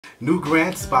New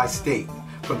grants by state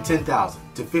from $10,000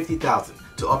 to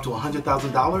 $50,000 to up to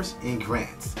 $100,000 in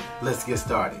grants. Let's get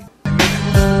started.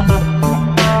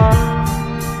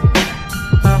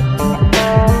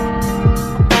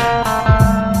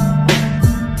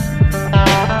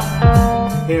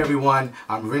 Hey everyone,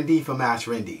 I'm Rinde from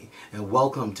AskRinde, and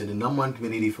welcome to the #1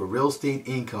 community for real estate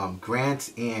income,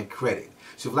 grants, and credit.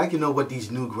 So if you'd like to know what these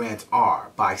new grants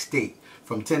are by state,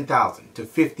 from $10,000 to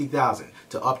 $50,000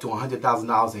 to up to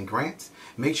 $100,000 in grants,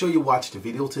 make sure you watch the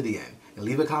video to the end and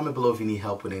leave a comment below if you need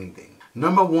help with anything.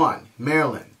 Number 1,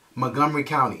 Maryland, Montgomery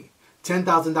County,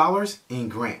 $10,000 in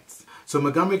grants. So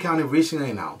Montgomery County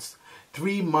recently announced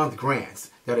 3-month grants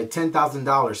that are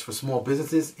 $10,000 for small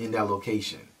businesses in that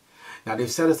location. Now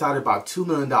they've set aside about $2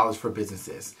 million for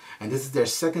businesses, and this is their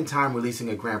second time releasing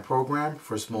a grant program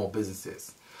for small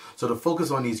businesses. So the focus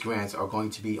on these grants are going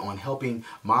to be on helping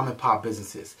mom and pop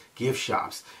businesses, gift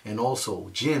shops, and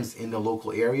also gyms in the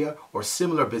local area or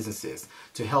similar businesses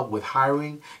to help with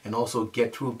hiring and also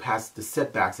get through past the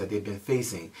setbacks that they've been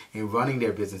facing in running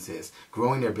their businesses,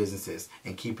 growing their businesses,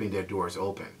 and keeping their doors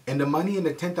open. And the money in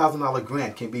the $10,000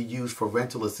 grant can be used for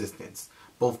rental assistance,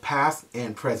 both past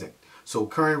and present. So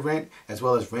current rent as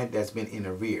well as rent that's been in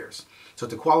arrears. So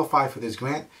to qualify for this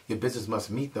grant, your business must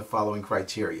meet the following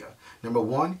criteria. Number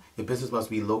 1, your business must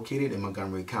be located in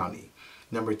Montgomery County.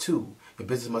 Number 2, your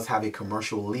business must have a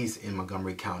commercial lease in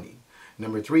Montgomery County.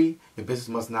 Number 3, your business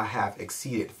must not have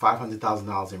exceeded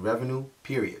 $500,000 in revenue,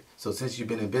 period. So since you've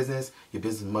been in business, your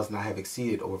business must not have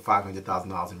exceeded over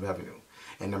 $500,000 in revenue.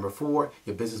 And number 4,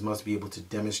 your business must be able to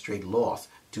demonstrate loss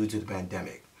due to the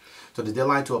pandemic. So the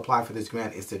deadline to apply for this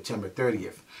grant is September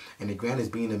 30th, and the grant is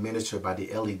being administered by the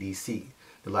LEDC,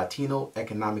 the Latino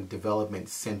Economic Development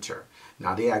Center.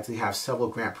 Now they actually have several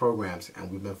grant programs,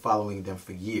 and we've been following them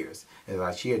for years. As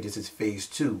I shared, this is phase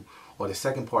 2, or the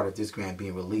second part of this grant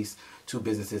being released to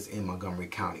businesses in Montgomery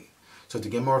County. So to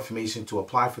get more information to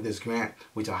apply for this grant,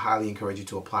 which I highly encourage you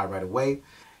to apply right away,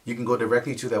 you can go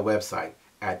directly to their website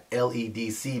at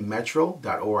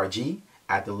ledcmetro.org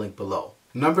at the link below.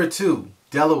 Number 2,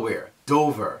 Delaware,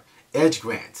 Dover, EDGE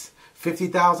grants,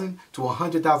 $50,000 to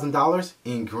 $100,000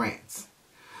 in grants.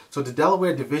 So the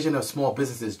Delaware Division of Small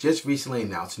Businesses just recently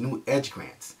announced new EDGE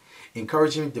grants,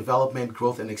 encouraging development,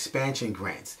 growth, and expansion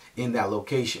grants in that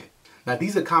location. Now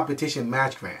these are competition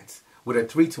match grants with a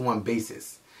 3-to-1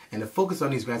 basis, and the focus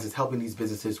on these grants is helping these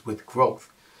businesses with growth.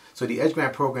 So the EDGE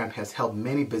grant program has helped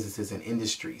many businesses and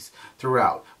industries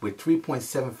throughout with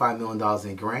 $3.75 million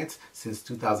in grants since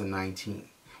 2019.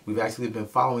 We've actually been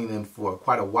following them for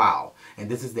quite a while, and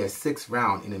this is their 6th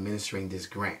round in administering this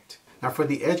grant. Now for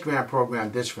the EDGE grant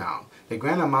program this round, the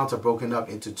grant amounts are broken up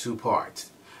into 2 parts.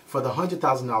 For the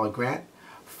 $100,000 grant,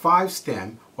 5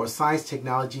 STEM or science,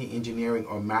 technology, engineering,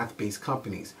 or math-based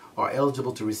companies are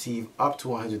eligible to receive up to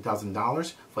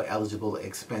 $100,000 for eligible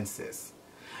expenses.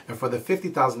 And for the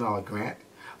 $50,000 grant,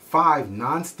 5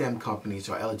 non-STEM companies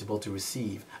are eligible to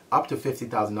receive up to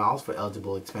 $50,000 for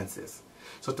eligible expenses.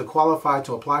 So to qualify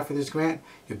to apply for this grant,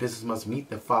 your business must meet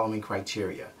the following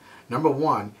criteria. Number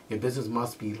 1, your business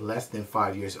must be less than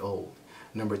 5 years old.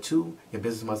 Number 2, your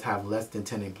business must have less than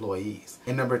 10 employees.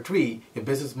 And number 3, your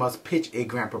business must pitch a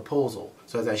grant proposal.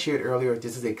 So as I shared earlier,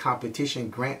 this is a competition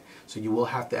grant, so you will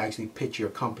have to actually pitch your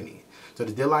company. So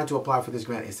the deadline to apply for this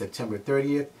grant is September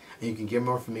 30th, and you can get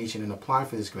more information and apply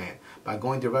for this grant by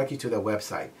going directly to their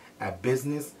website at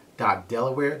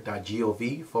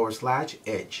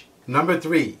business.delaware.gov/edge. Number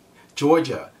 3,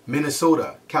 Georgia,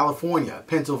 Minnesota, California,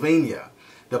 Pennsylvania,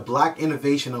 the Black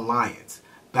Innovation Alliance,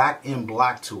 Back in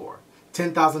Black Tour,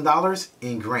 $10,000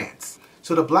 in grants.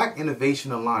 So the Black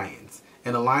Innovation Alliance,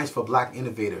 an alliance for black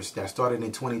innovators that started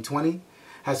in 2020,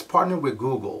 has partnered with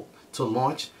Google to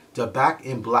launch the Back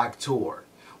in Black Tour,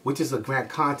 which is a grant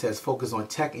contest focused on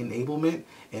tech enablement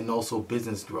and also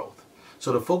business growth.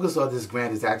 So the focus of this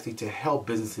grant is actually to help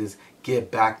businesses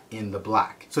get back in the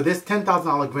black. So this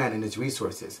 $10,000 grant and its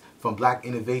resources from Black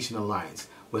Innovation Alliance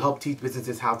will help teach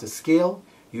businesses how to scale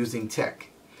using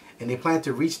tech. And they plan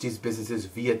to reach these businesses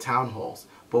via town halls,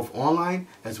 both online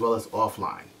as well as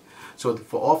offline. So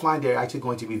for offline, they're actually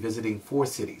going to be visiting 4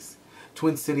 cities: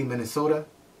 Twin City, Minnesota,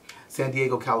 San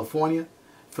Diego, California,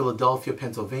 Philadelphia,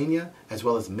 Pennsylvania, as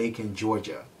well as Macon,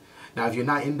 Georgia. Now, if you're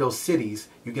not in those cities,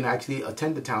 you can actually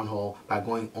attend the town hall by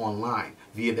going online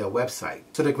via their website.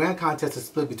 So the grant contest is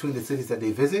split between the cities that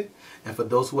they visit and for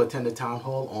those who attend the town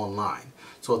hall online.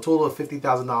 So a total of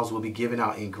 $50,000 will be given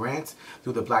out in grants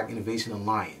through the Black Innovation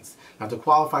Alliance. Now, to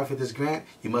qualify for this grant,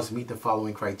 you must meet the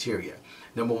following criteria.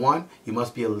 Number 1, you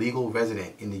must be a legal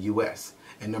resident in the U.S.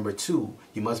 And number 2,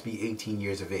 you must be 18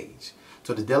 years of age.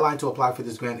 So the deadline to apply for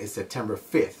this grant is September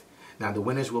 5th. Now, the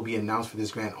winners will be announced for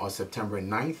this grant on September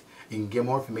 9th. You can get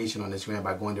more information on this grant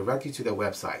by going directly to their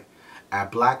website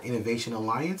at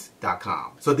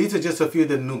blackinnovationalliance.com. So these are just a few of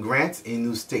the new grants in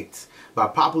new states. By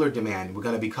popular demand, we're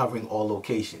going to be covering all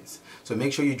locations. So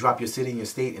make sure you drop your city and your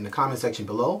state in the comment section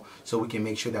below so we can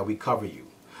make sure that we cover you.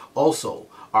 Also,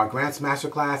 our Grants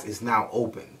Masterclass is now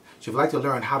open. So if you'd like to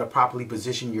learn how to properly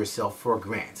position yourself for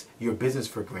grants, your business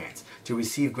for grants, to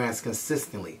receive grants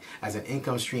consistently as an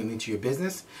income stream into your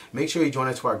business, make sure you join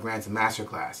us for our Grants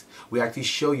Masterclass. We actually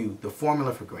show you the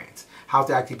formula for grants, how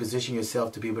to actually position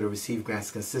yourself to be able to receive grants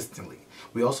consistently.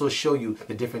 We also show you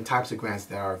the different types of grants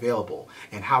that are available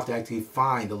and how to actually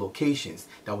find the locations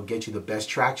that will get you the best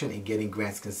traction in getting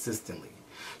grants consistently.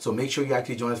 So make sure you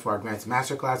actually join us for our Grants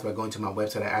Masterclass by going to my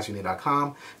website at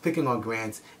AskRinde.com, clicking on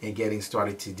Grants, and getting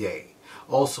started today.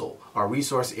 Also, our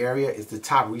resource area is the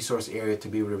top resource area to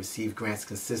be able to receive grants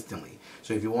consistently.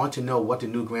 So if you want to know what the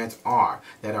new grants are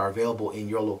that are available in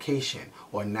your location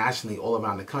or nationally all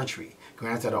around the country,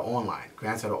 grants that are online,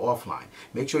 grants that are offline,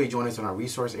 make sure you join us on our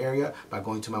resource area by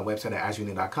going to my website at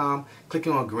AskRinde.com,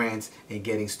 clicking on Grants, and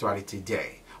getting started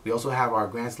today. We also have our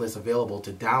grants list available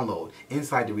to download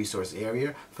inside the resource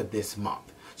area for this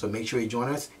month. So make sure you join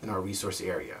us in our resource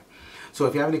area. So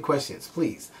if you have any questions,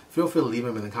 please feel free to leave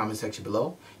them in the comment section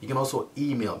below. You can also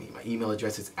email me. My email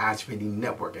address is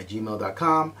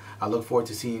AskRindeNetwork@gmail.com. I look forward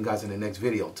to seeing you guys in the next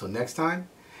video. Until next time,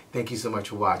 thank you so much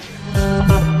for watching.